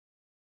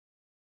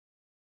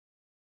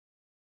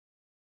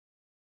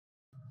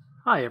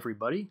Hi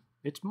everybody,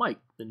 it's Mike,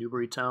 the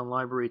Newburytown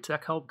Library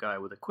Tech Help Guy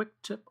with a quick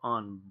tip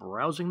on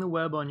browsing the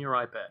web on your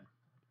iPad.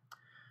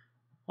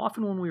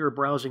 Often when we are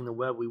browsing the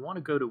web, we want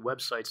to go to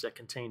websites that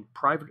contain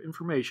private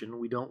information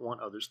we don't want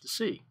others to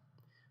see.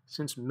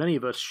 Since many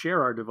of us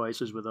share our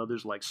devices with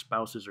others like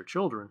spouses or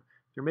children,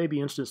 there may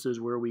be instances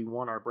where we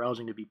want our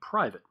browsing to be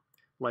private,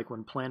 like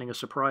when planning a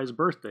surprise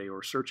birthday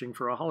or searching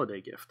for a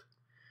holiday gift.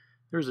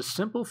 There's a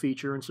simple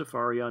feature in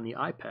Safari on the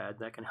iPad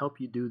that can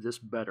help you do this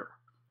better.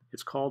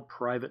 It's called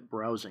private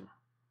browsing.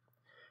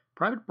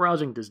 Private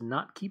browsing does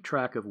not keep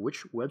track of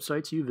which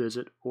websites you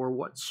visit or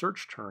what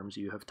search terms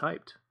you have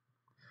typed.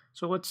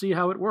 So let's see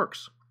how it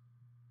works.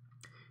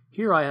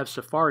 Here I have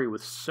Safari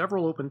with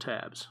several open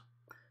tabs.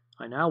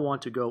 I now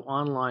want to go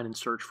online and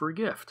search for a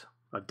gift,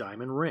 a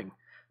diamond ring,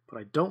 but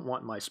I don't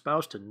want my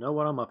spouse to know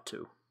what I'm up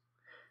to.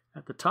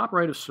 At the top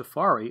right of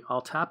Safari,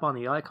 I'll tap on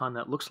the icon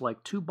that looks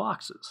like two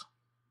boxes.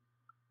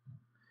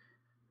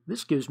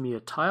 This gives me a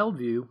tiled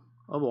view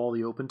of all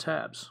the open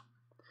tabs.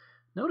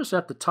 Notice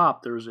at the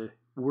top there's a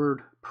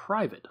word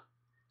private.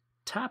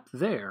 Tap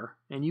there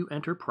and you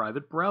enter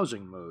private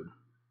browsing mode.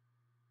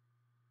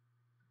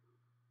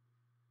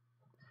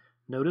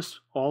 Notice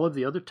all of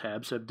the other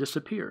tabs have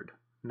disappeared.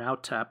 Now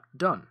tap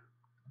Done.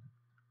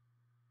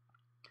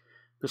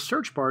 The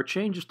search bar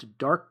changes to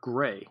dark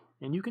gray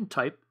and you can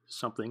type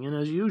something in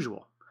as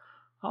usual.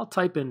 I'll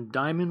type in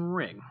diamond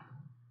ring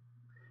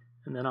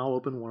and then I'll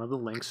open one of the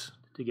links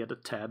to get a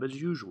tab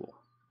as usual.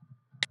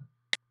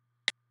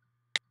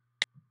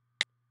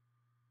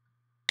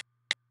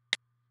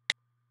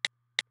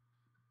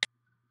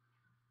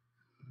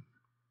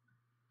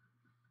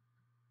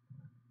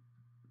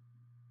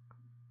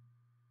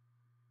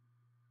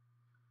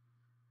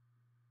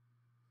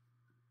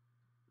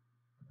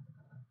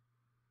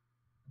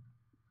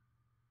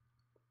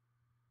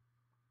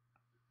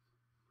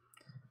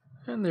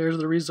 And there's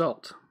the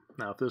result.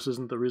 Now, if this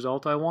isn't the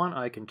result I want,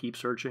 I can keep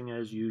searching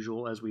as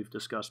usual as we've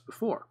discussed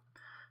before.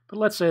 But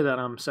let's say that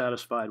I'm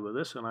satisfied with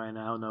this and I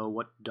now know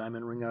what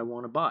diamond ring I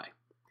want to buy.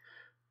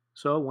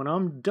 So when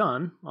I'm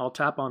done, I'll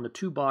tap on the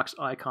two box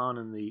icon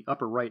in the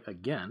upper right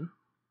again.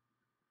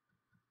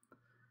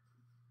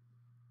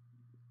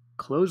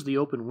 Close the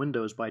open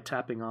windows by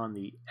tapping on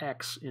the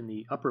X in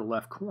the upper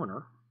left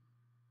corner.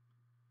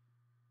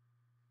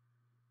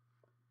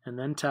 And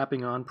then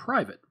tapping on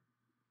private.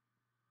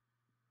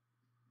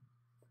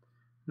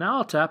 Now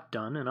I'll tap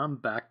Done and I'm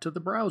back to the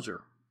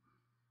browser.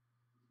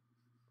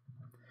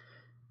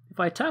 If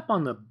I tap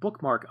on the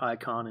bookmark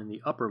icon in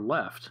the upper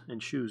left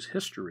and choose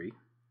History,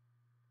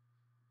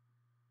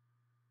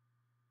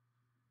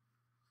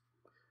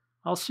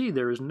 I'll see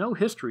there is no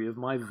history of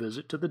my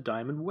visit to the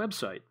Diamond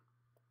website.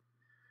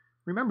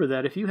 Remember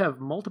that if you have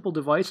multiple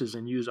devices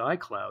and use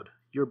iCloud,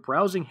 your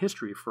browsing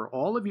history for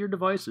all of your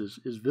devices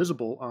is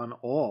visible on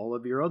all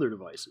of your other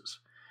devices.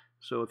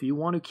 So if you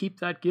want to keep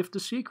that gift a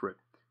secret,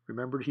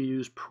 remember to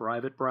use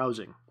private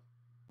browsing.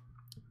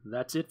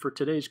 That's it for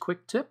today's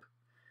quick tip.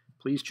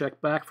 Please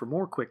check back for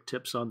more quick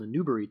tips on the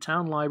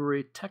Newburytown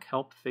Library Tech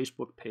Help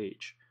Facebook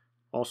page.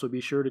 Also be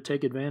sure to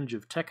take advantage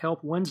of Tech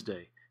Help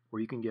Wednesday,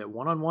 where you can get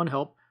one-on-one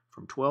help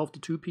from 12 to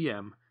 2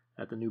 p.m.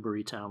 at the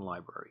Newburytown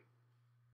Library.